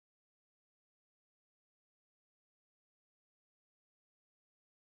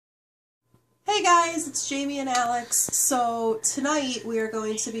Hey guys, it's Jamie and Alex. So tonight we are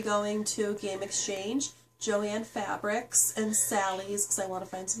going to be going to Game Exchange, Joann Fabrics, and Sally's because I want to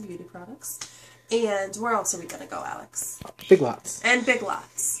find some beauty products. And where else are we going to go, Alex? Big Lots. And Big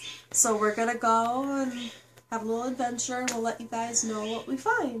Lots. So we're going to go and have a little adventure and we'll let you guys know what we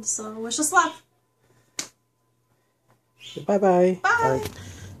find. So wish us luck. Bye-bye. Bye.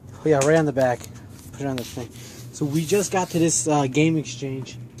 Oh yeah, right on the back. Put it on the thing. So we just got to this Game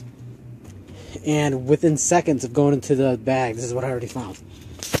Exchange. And within seconds of going into the bag, this is what I already found.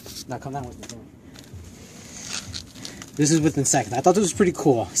 Now come down with me. This is within seconds. I thought this was pretty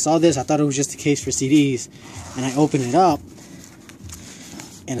cool. I saw this, I thought it was just a case for CDs. And I opened it up.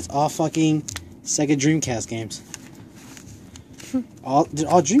 And it's all fucking Sega Dreamcast games. They're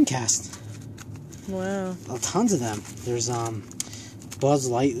all Dreamcast. Wow. Tons of them. There's Buzz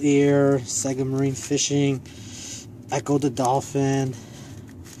Lightyear, Sega Marine Fishing, Echo the Dolphin,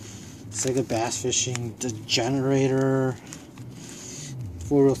 Sega Bass Fishing, The Generator,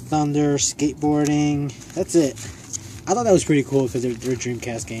 Four Wheel Thunder, Skateboarding. That's it. I thought that was pretty cool because they're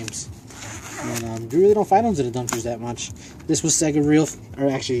Dreamcast games. And you really don't find those at the dumpsters that much. This was Sega Real, or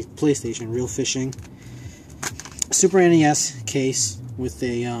actually PlayStation Real Fishing. Super NES case with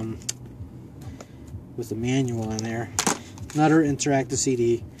a manual in there. Another interactive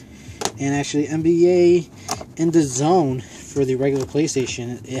CD. And actually NBA in the Zone for the regular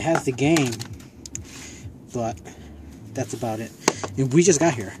PlayStation. It has the game, but that's about it. And we just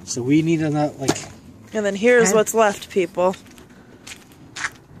got here, so we need another, like... And then here's what's left, people.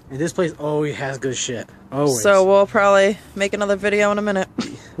 And this place always has good shit. Always. So we'll probably make another video in a minute.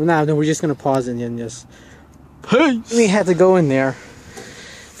 Well, no, we're just going to pause and then just... Peace! We had to go in there.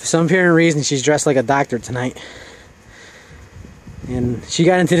 For some apparent reason, she's dressed like a doctor tonight. And she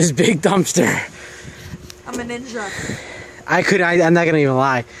got into this big dumpster. I'm a ninja. I'm not gonna even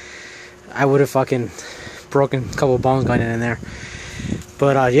lie. I would have fucking broken a couple of bones going in there.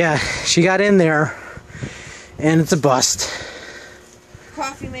 But yeah, she got in there, and it's a bust.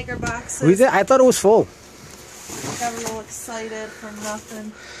 Coffee maker boxes. I thought it was full. Got a little excited for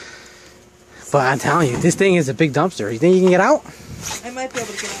nothing. But I'm telling you, this thing is a big dumpster. You think you can get out? I might be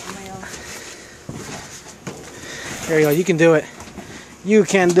able to get out on my own. There you go. You can do it. You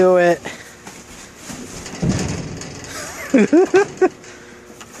can do it.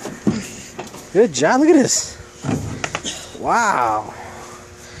 Good job. Look at this. Wow.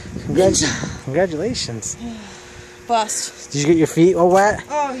 Congratulations. Bust. Did you get your feet all wet?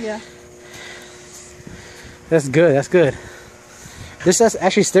 Oh, yeah. That's good. That's good. There's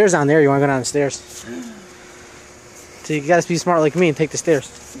actually stairs down there. You want to go down the stairs? So you gotta be smart like me and take the stairs.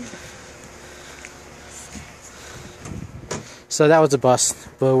 So that was a bust.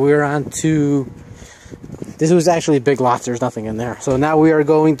 But we're on to... This was actually Big Lots. There's nothing in there. So now we are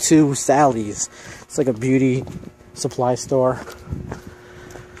going to Sally's. It's like a beauty supply store.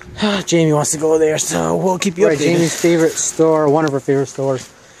 Jamie wants to go there, so we'll keep you updated. Jamie's favorite store, one of her favorite stores.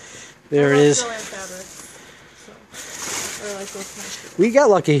 There it is. We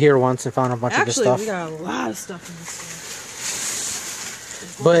got lucky here once and found a bunch of good stuff. Actually, we got a lot of stuff in this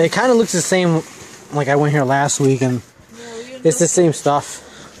store. But it kind of looks the same like I went here last week, and it's the same stuff.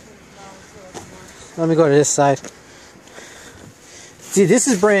 Let me go to this side. See, this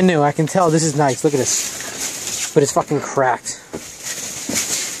is brand new. I can tell this is nice. Look at this. But it's fucking cracked.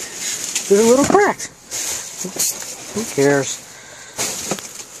 It's a little cracked. Who cares?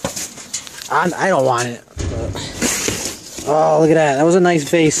 I don't want it. But... Oh, look at that. That was a nice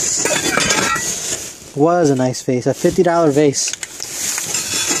vase. Was a nice vase. A $50 vase.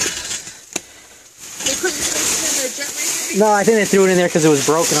 They couldn't place it in their jet racer? No, I think they threw it in there because it was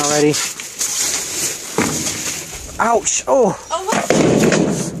broken already. Ouch! Oh! Oh, look!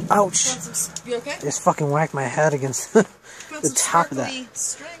 Ouch! You okay? Just fucking whacked my head against the top of that.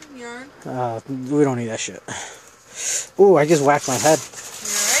 String yarn. We don't need that shit. Ooh, I just whacked my head. You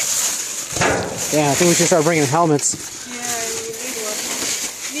alright? Yeah, I think we should start bringing helmets. Yeah, you need one.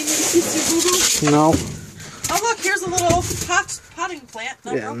 Need me to kiss your boo-boo? No. Oh, look, here's a little potting plant.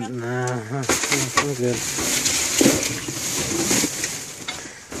 Not Yeah, broken. nah, I'm good.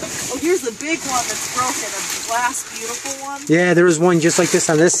 Oh, here's the big one that's broken. A glass, beautiful one. Yeah, there was one just like this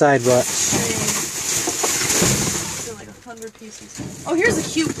on this side, but... Like 100 pieces. Oh, here's a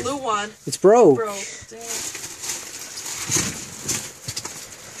cute blue one. It's broke. Broke. Dang.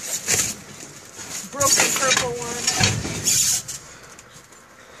 Broken purple one.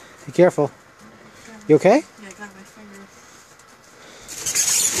 Be careful. You okay? Yeah, I got my finger.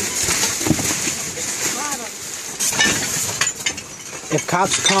 If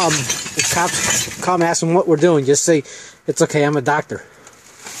cops come ask them what we're doing, just say, it's okay, I'm a doctor.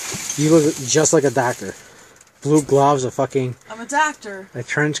 You look just like a doctor. Blue gloves, a fucking... I'm a doctor. A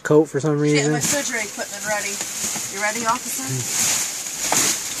trench coat for some reason. Getting my surgery equipment ready. You ready, officer?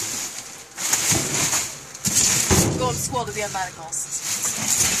 I'm going to school to be a medicalist.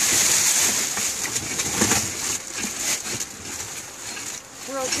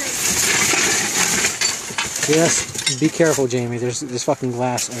 We're okay. Yes, be careful, Jamie. There's fucking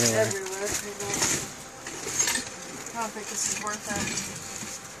glass everywhere. Everywhere. I don't think this is worth it.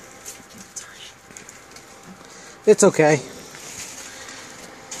 It's okay.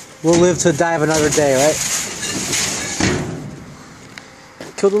 We'll live to die of another day, right?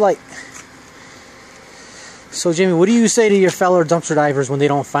 Kill the light. So, Jamie, what do you say to your fellow dumpster divers when they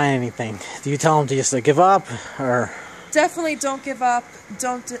don't find anything? Do you tell them to just give up, or... Definitely don't give up.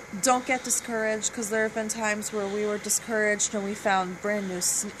 Don't get discouraged, because there have been times where we were discouraged and we found brand new.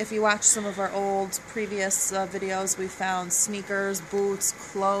 If you watch some of our old previous videos, we found sneakers, boots,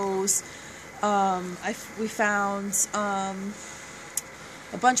 clothes. We found a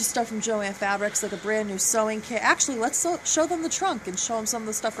bunch of stuff from Joann Fabrics, like a brand new sewing kit. Actually, let's show them the trunk and show them some of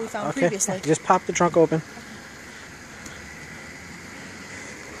the stuff we found previously. Just pop the trunk open.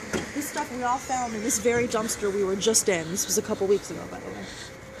 This stuff we all found in this very dumpster we were just in. This was a couple weeks ago, by the way.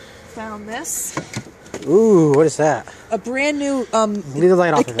 Found this. Ooh, what is that? A brand new leave the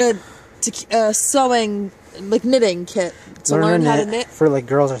light off of it. Sewing, like knitting kit to learn how to knit for like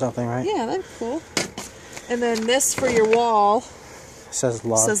girls or something, right? Yeah, that's cool. And then this for your wall. It says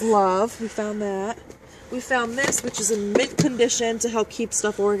love. It says love. We found that. We found this, which is in mint condition to help keep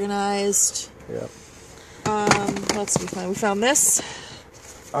stuff organized. Yep. What else did we find? We found this.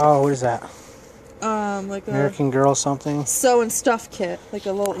 Oh, what is that? Like a American Girl something? sew and stuff kit. Like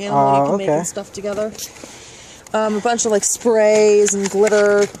a little animal you can make and stuff together. A bunch of like sprays and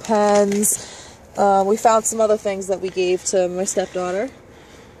glitter pens. We found some other things that we gave to my stepdaughter.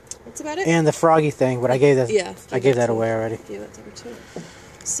 That's about it. And the froggy thing, but I gave that. Yeah, I gave that away already. Gave it to her too.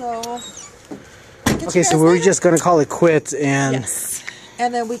 So. Okay, so we're just gonna call it quits, and. Yes.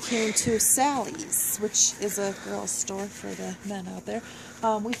 And then we came to Sally's, which is a girls' store for the men out there.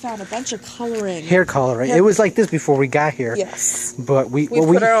 We found a bunch of coloring. Hair coloring. It was like this before we got here. Yes. But we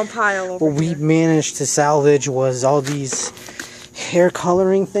put our own pile over What we managed to salvage was all these hair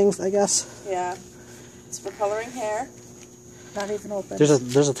coloring things, I guess. Yeah. It's for coloring hair. Not even open.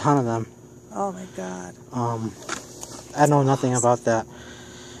 There's a ton of them. Oh my god. I know nothing about that.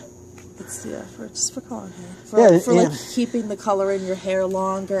 It's just for coloring hair. For like keeping the color in your hair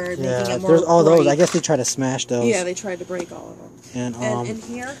longer and making it more there's all bright. those. I guess they try to smash those. Yeah, they tried to break all of them. And in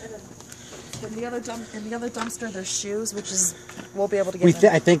here, in the other dumpster, there's shoes, which is we'll be able to get.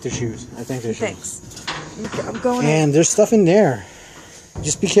 I think they're shoes. I think they're shoes. Thanks. I'm going. And there's stuff in there.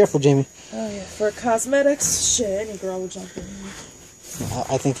 Just be careful, Jamie. Oh yeah, for cosmetics, shit, any girl would jump in.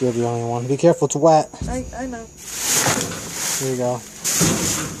 I think you're the only one. Be careful, it's wet. I know. Here you go.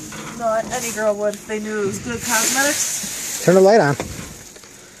 No, any girl would if they knew it was good cosmetics. Turn the light on.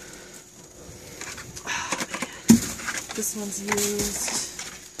 Oh, man. This one's used.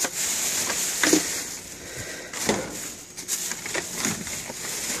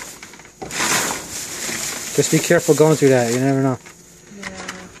 Just be careful going through that. You never know. Yeah.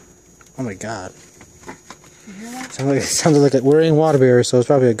 Oh my god. You hear that? Sounded like we're in Waterbury, so it's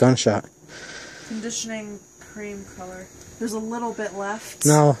probably a gunshot. Conditioning cream color. There's a little bit left.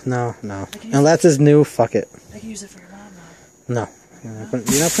 No. Unless it's new, fuck it. I can use it for your mom, though. No. You're not putting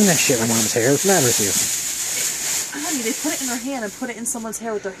that shit in my mom's hair. What's the matter with you? Honey, they put it in their hand and put it in someone's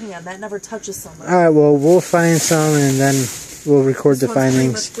hair with their hand. That never touches someone. Alright, well, we'll find some and then we'll record the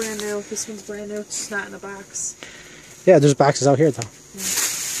findings. This one's brand new. This one's brand new. It's not in a box. Yeah, there's boxes out here, though. Yeah.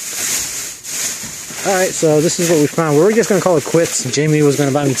 Alright, so this is what we found. We were just going to call it quits. Jamie was going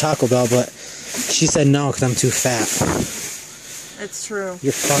to buy me Taco Bell, but she said no because I'm too fat. It's true.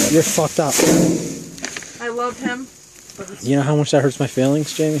 You're fucked up. I love him. But you know how much that hurts my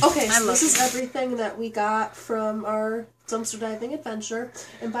feelings, Jamie? Okay, so this is everything that we got from our dumpster diving adventure.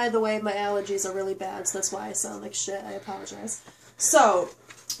 And by the way, my allergies are really bad, so that's why I sound like shit. I apologize. So,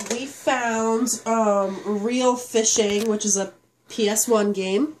 we found Real Fishing, which is a PS1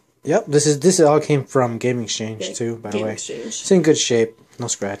 game. Yep, this all came from Game Exchange too, by the way. Exchange. It's in good shape, no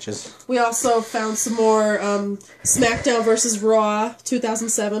scratches. We also found some more SmackDown vs. Raw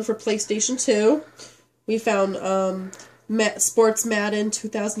 2007 for PlayStation 2. We found Sports Madden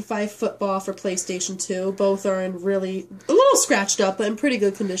 2005 Football for PlayStation 2. Both are in a little scratched up, but in pretty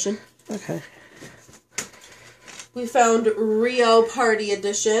good condition. Okay. We found Rio Party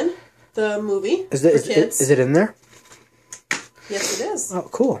Edition, the movie for kids. Is it in there? Yes, it is. Oh,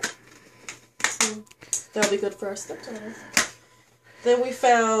 cool. So that'll be good for our stepdaughter. Then we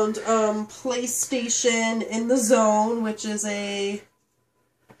found PlayStation in the Zone, which is a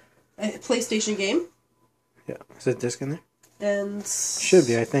PlayStation game. Yeah. Is there a disc in there? And should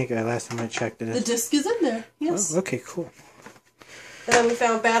be. I think last time I checked it. The disc is in there. Yes. Oh, okay, cool. And then we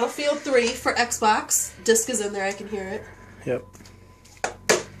found Battlefield 3 for Xbox. Disc is in there. I can hear it. Yep.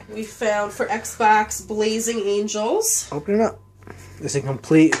 We found for Xbox Blazing Angels. Open it up. Is it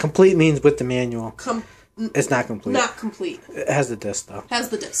complete? Complete means with the manual. It's not complete. Not complete. It has the disc though. Has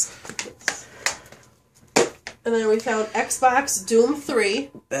the disc. And then we found Xbox Doom 3.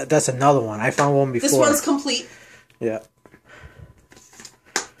 That's another one. I found one before. This one's complete. Yeah.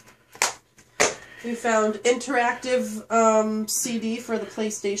 We found interactive CD for the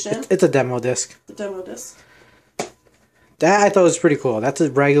PlayStation. It's a demo disc. The demo disc. That I thought was pretty cool. That's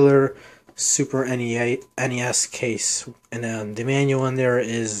a regular Super NES case. And the manual in there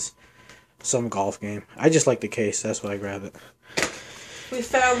is some golf game. I just like the case. That's why I grabbed it. We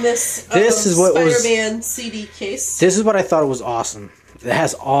found this is what Spider-Man CD case. This is what I thought was awesome. It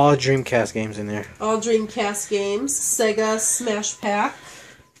has all Dreamcast games in there. All Dreamcast games. Sega Smash Pack.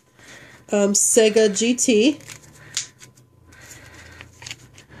 Sega GT.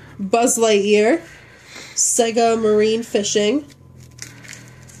 Buzz Lightyear. Sega Marine Fishing.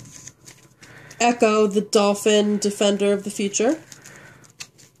 Echo, the Dolphin Defender of the Future.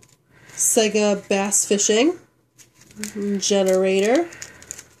 Sega Bass Fishing. Generator.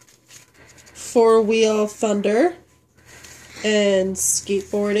 Four-Wheel Thunder. And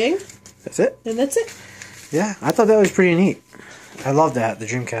skateboarding. That's it? And that's it. Yeah, I thought that was pretty neat. I love that, the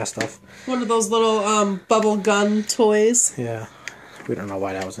Dreamcast stuff. One of those little bubble gun toys. Yeah. We don't know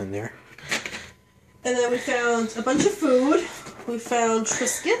why that was in there. And then we found a bunch of food. We found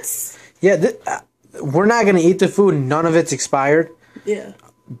Triscuits. Yeah, we're not going to eat the food. None of it's expired. Yeah.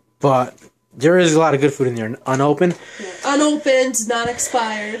 But there is a lot of good food in there. Unopened. Yeah. Unopened, not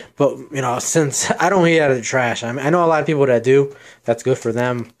expired. But, you know, since I don't eat out of the trash. I know a lot of people that do. That's good for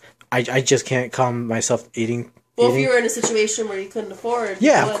them. I just can't calm myself eating. Well, if you were in a situation where you couldn't afford.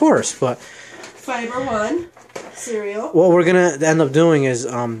 Yeah, of course. But Fiber One cereal. What we're going to end up doing is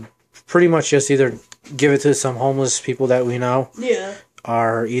pretty much just either give it to some homeless people that we know. Yeah.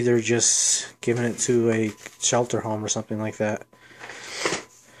 Or either just giving it to a shelter home or something like that.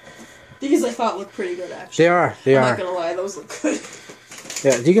 These I thought looked pretty good, actually. They are. They are. I'm not going to lie, those look good.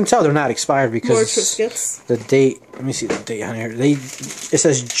 Yeah, you can tell they're not expired because More Triscuits. The date. Let me see the date on here. It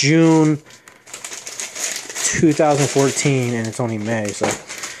says June 2014, and it's only May. So.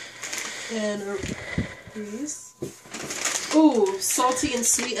 And these. Ooh, salty and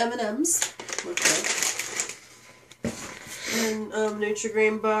sweet M&Ms. Look good. And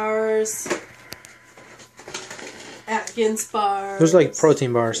Nutri-Grain bars. Atkins bars. Those are like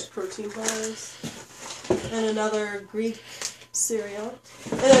protein bars. Protein bars. And another Greek cereal.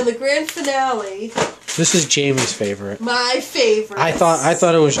 And then the grand finale. This is Jamie's favorite. My favorite. I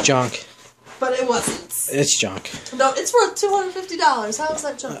thought it was junk. But it wasn't. It's junk. No, it's worth $250. How is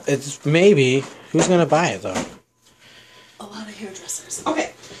that junk? It's maybe. Who's gonna buy it though? A lot of hairdressers.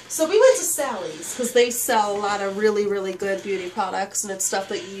 Okay, so we went to Sally's because they sell a lot of really, really good beauty products, and it's stuff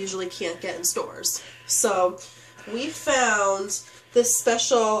that you usually can't get in stores. So we found this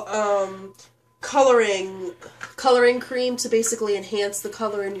special coloring cream to basically enhance the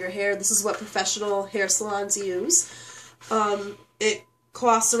color in your hair. This is what professional hair salons use. It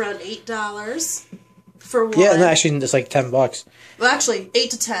costs around $8 for one. Yeah, no, actually, it's like $10. Well, actually,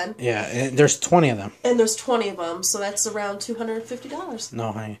 8 to 10. Yeah, and there's 20 of them. And there's 20 of them, so that's around $250.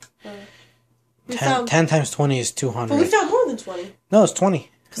 No, honey. 10 times 20 is 200. But we found more than 20. No, it's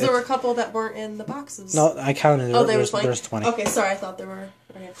 20. Because there were a couple that weren't in the boxes. No, I counted. Oh, there was 20? There's 20. Okay, sorry, I thought there were.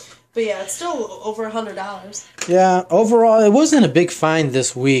 Okay. But yeah, it's still over $100. Yeah, overall, it wasn't a big find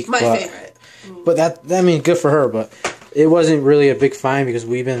this week. My favorite. But I mean, good for her, but it wasn't really a big find because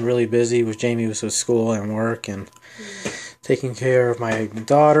we've been really busy with Jamie with school and work and taking care of my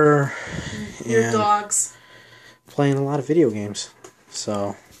daughter. Your and dogs. Playing a lot of video games.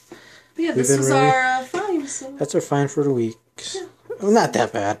 So. But yeah, this was our find. So. That's our find for the week. Yeah. Well, not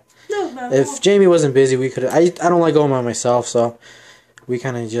that bad. No, not If at all. Jamie wasn't busy, we could. I don't like going by myself, so we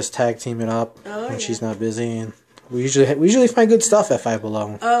kind of just tag team it up when she's not busy, and we usually find good stuff at Five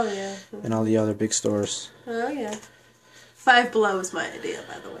Below. Oh yeah. And all the other big stores. Oh yeah. Five Below was my idea,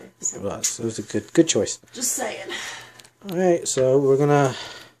 by the way. So. It was a good choice. Just saying. All right, so we're gonna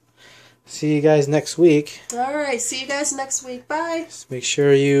see you guys next week. All right, see you guys next week. Bye. Just make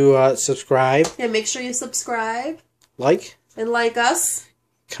sure you subscribe. Yeah, make sure you subscribe Like. and like us.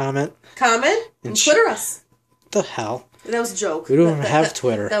 Comment. Comment and Twitter us. The hell. That was a joke. We don't even have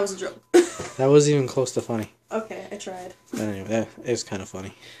Twitter. That was a joke. That wasn't even close to funny. Okay, I tried. But anyway, that is kind of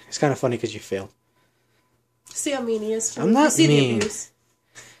funny. It's kind of funny because you failed. See how mean he is to me? I'm not You see mean. the abuse.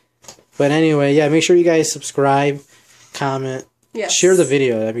 But anyway, yeah, make sure you guys subscribe, comment, Yes. share the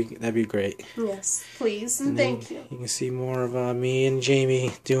video. That'd be great. Yes, please, and thank you. You can see more of me and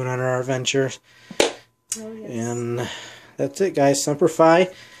Jamie doing on our adventures. Oh, yes. And that's it, guys. Semper Fi,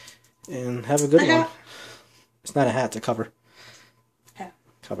 and have a good one. It's not a hat, it's a cover. Hat.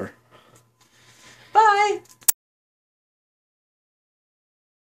 Cover. Bye!